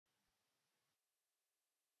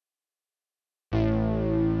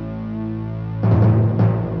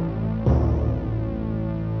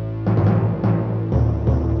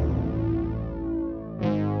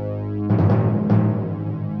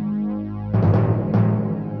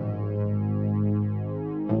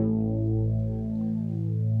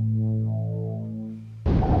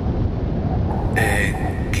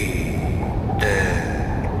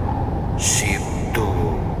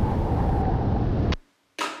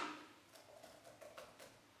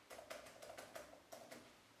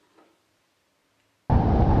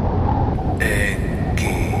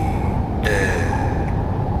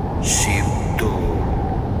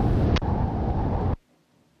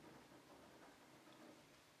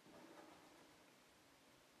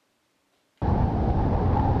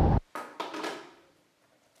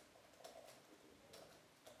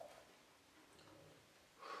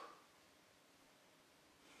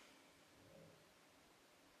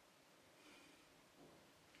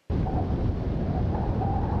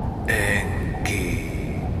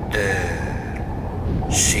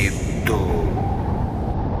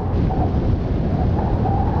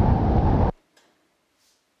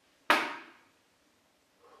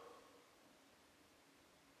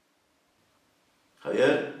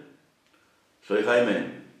Javier, soy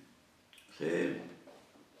Jaime. Sí.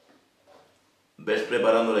 Ves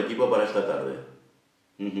preparando el equipo para esta tarde.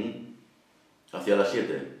 Hacia las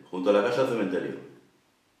 7, junto a la casa del cementerio.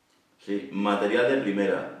 Sí, material de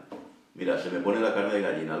primera. Mira, se me pone la carne de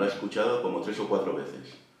gallina, lo he escuchado como 3 o 4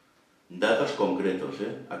 veces. Datos concretos,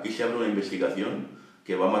 ¿eh? Aquí se abre una investigación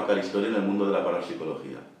que va a marcar historia en el mundo de la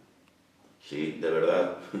parapsicología. Sí, de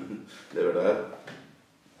verdad, de verdad.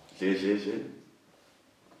 Sí, sí, sí.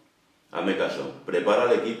 Hazme caso,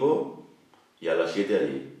 prepara el equipo y a las 7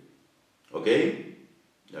 allí. ¿Ok?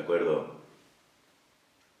 De acuerdo.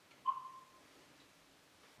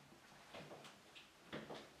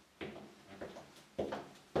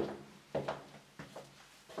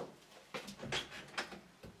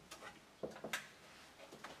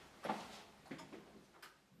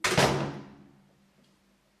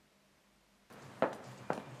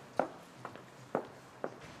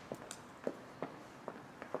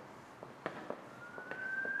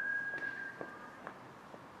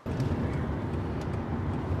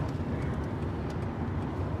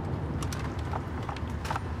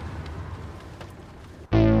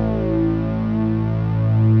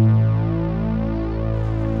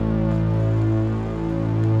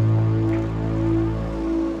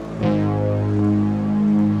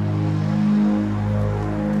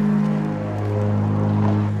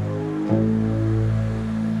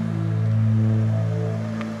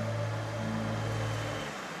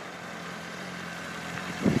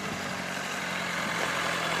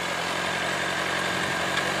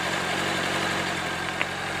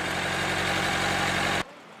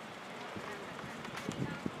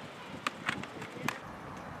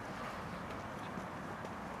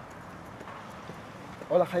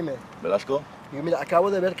 Hola, Jaime. ¿Velasco? Mira,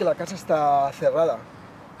 acabo de ver que la casa está cerrada.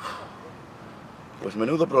 Pues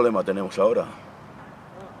menudo problema tenemos ahora.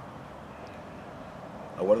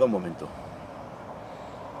 Aguarda un momento.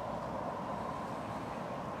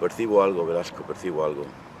 Percibo algo, Velasco, percibo algo.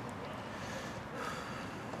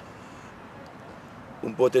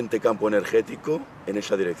 Un potente campo energético en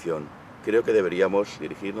esa dirección. Creo que deberíamos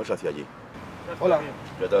dirigirnos hacia allí. Hola.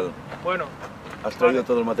 ¿Qué tal? Bueno. ¿Has traído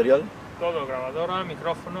todo el material? Todo, grabadora,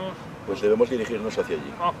 micrófonos. Pues debemos dirigirnos hacia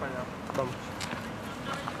allí. Vamos para allá. Vamos.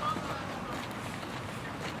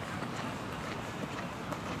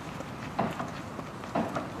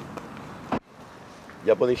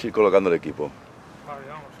 Ya podéis ir colocando el equipo. Vale,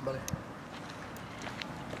 vamos. Vale.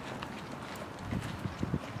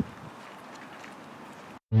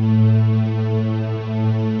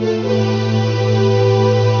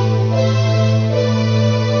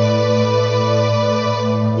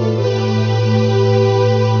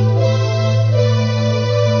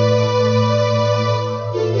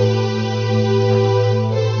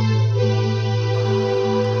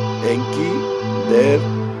 Enki, Der,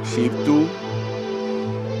 Sibtu.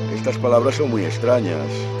 Estas palabras son muy extrañas.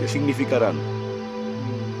 ¿Qué significarán?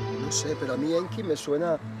 No sé, pero a mí Enki me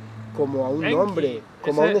suena como a un Enki, nombre,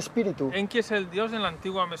 como a un espíritu. Enki es el dios de la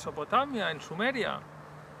antigua Mesopotamia, en Sumeria.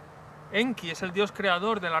 Enki es el dios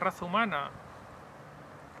creador de la raza humana.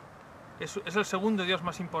 Es el segundo dios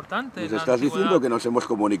más importante. ¿Nos estás diciendo que nos hemos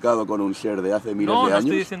comunicado con un ser de hace miles de años? No, no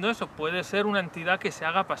estoy diciendo eso. Puede ser una entidad que se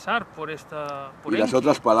haga pasar por esta... ¿Y las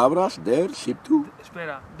otras palabras? Der, Sibtu.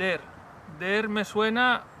 Espera, Der. Der me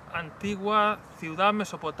suena antigua ciudad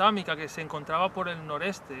mesopotámica que se encontraba por el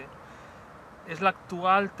noreste. Es la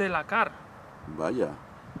actual Tel-Akar. Vaya.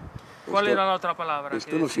 ¿Cuál era la otra palabra?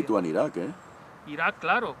 Esto nos sitúa en Irak, ¿eh? Irak,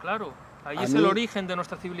 claro, claro. Ahí A es mí- el origen de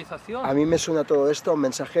nuestra civilización. A mí me suena todo esto a un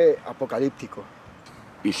mensaje apocalíptico.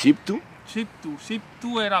 ¿Y Sibtu? Siptu.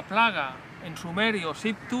 Siptu era plaga. En sumerio,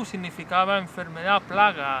 Siptu significaba enfermedad,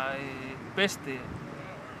 plaga, peste.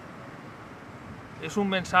 Es un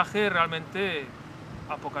mensaje realmente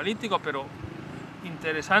apocalíptico, pero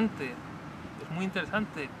interesante. Es muy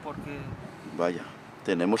interesante porque... Vaya,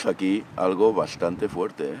 tenemos aquí algo bastante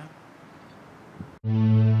fuerte, ¿eh?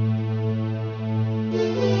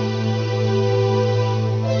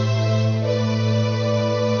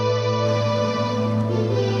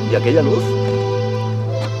 ¿Y aquella luz?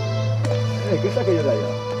 ¿Qué es aquello de allá?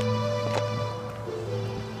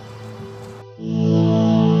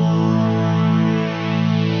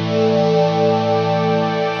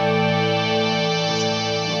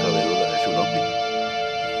 No cabe duda, es un ovni.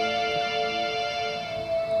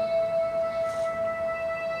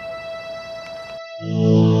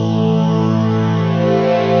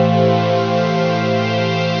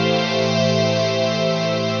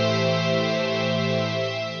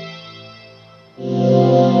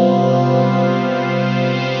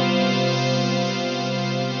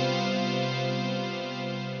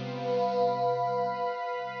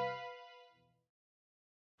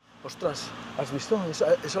 Ostras, ¿has visto?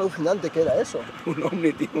 Es alucinante. ¿Qué era eso? Un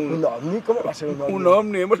ovni, tío. ¿Un ovni? ¿Cómo va a ser un ovni? Un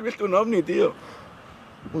ovni, hemos visto un ovni, tío.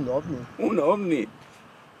 Un ovni. Un ovni.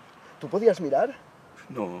 ¿Tú podías mirar?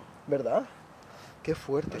 No, ¿Verdad? Qué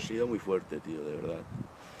fuerte. ha sido muy fuerte, tío, de verdad.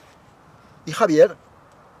 ¿Y Javier?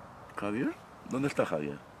 ¿Javier? ¿Dónde está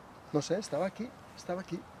Javier? No sé, estaba aquí. Estaba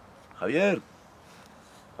aquí. ¡Javier!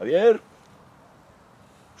 ¡Javier!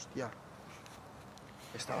 Hostia.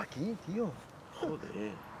 Estaba aquí, tío.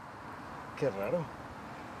 Joder. Qué raro.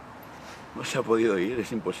 No se ha podido ir,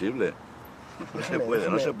 es imposible. No se puede,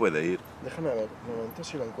 no se puede ir. Déjame ver un momento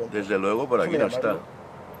si lo encuentro. Desde luego por aquí no está.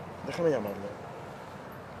 Déjame llamarlo.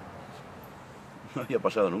 No había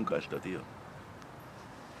pasado nunca esto, tío.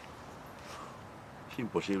 Es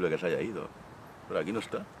imposible que se haya ido. Por aquí no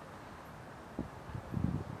está.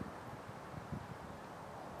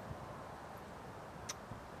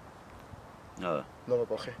 Nada, No lo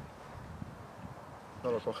coge.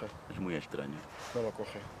 No lo coge. es muy extraño. No lo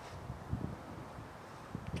coge.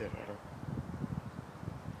 Qué raro.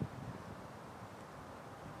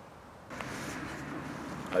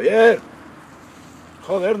 ¡Javier!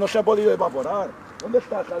 Joder, no se ha podido evaporar. ¿Dónde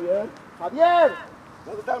estás, Javier? ¡Javier!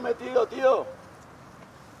 ¿Dónde te has metido, tío?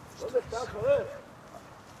 ¿Dónde estás, joder?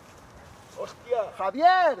 ¡Hostia!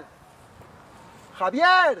 ¡Javier!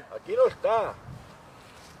 ¡Javier! Aquí no está.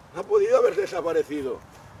 No ha podido haber desaparecido.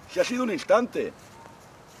 Si ha sido un instante.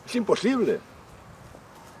 Es imposible.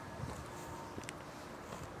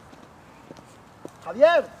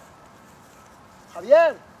 ¡Javier!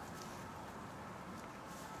 ¡Javier!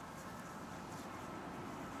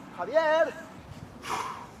 ¡Javier!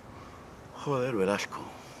 Joder, Velasco.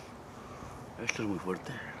 Esto es muy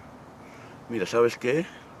fuerte. Mira, ¿sabes qué?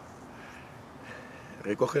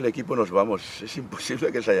 Recoge el equipo y nos vamos. Es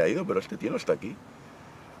imposible que se haya ido, pero este tío no está aquí.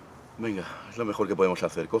 Venga, es lo mejor que podemos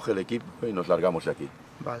hacer. Coge el equipo y nos largamos de aquí.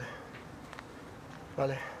 Vale.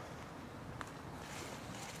 Vale.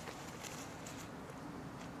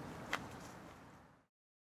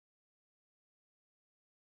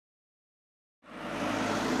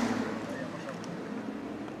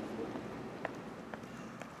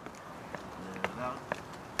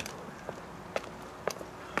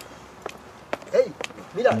 ¡Ey!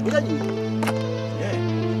 Mira, mira allí.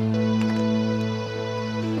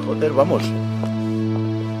 Joder, vamos.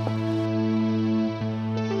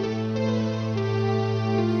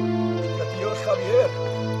 Hostia, tío, es Javier.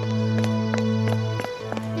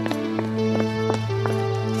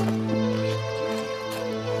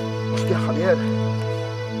 Hostia, Javier.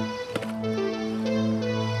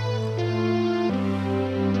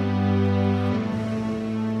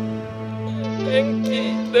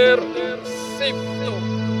 ¿Pero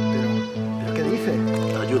qué dice?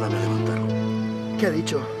 Ayúdame a levantarlo. ¿Qué ha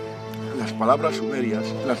dicho? Las palabras sumerias,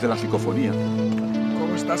 las de la psicofonía.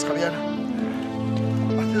 ¿Cómo estás, Javier?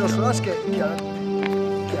 Hace 2 horas que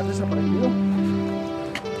has desaparecido.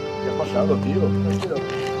 ¿Qué ha pasado, tío? Tranquilo.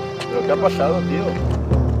 ¿Pero qué ha pasado, tío?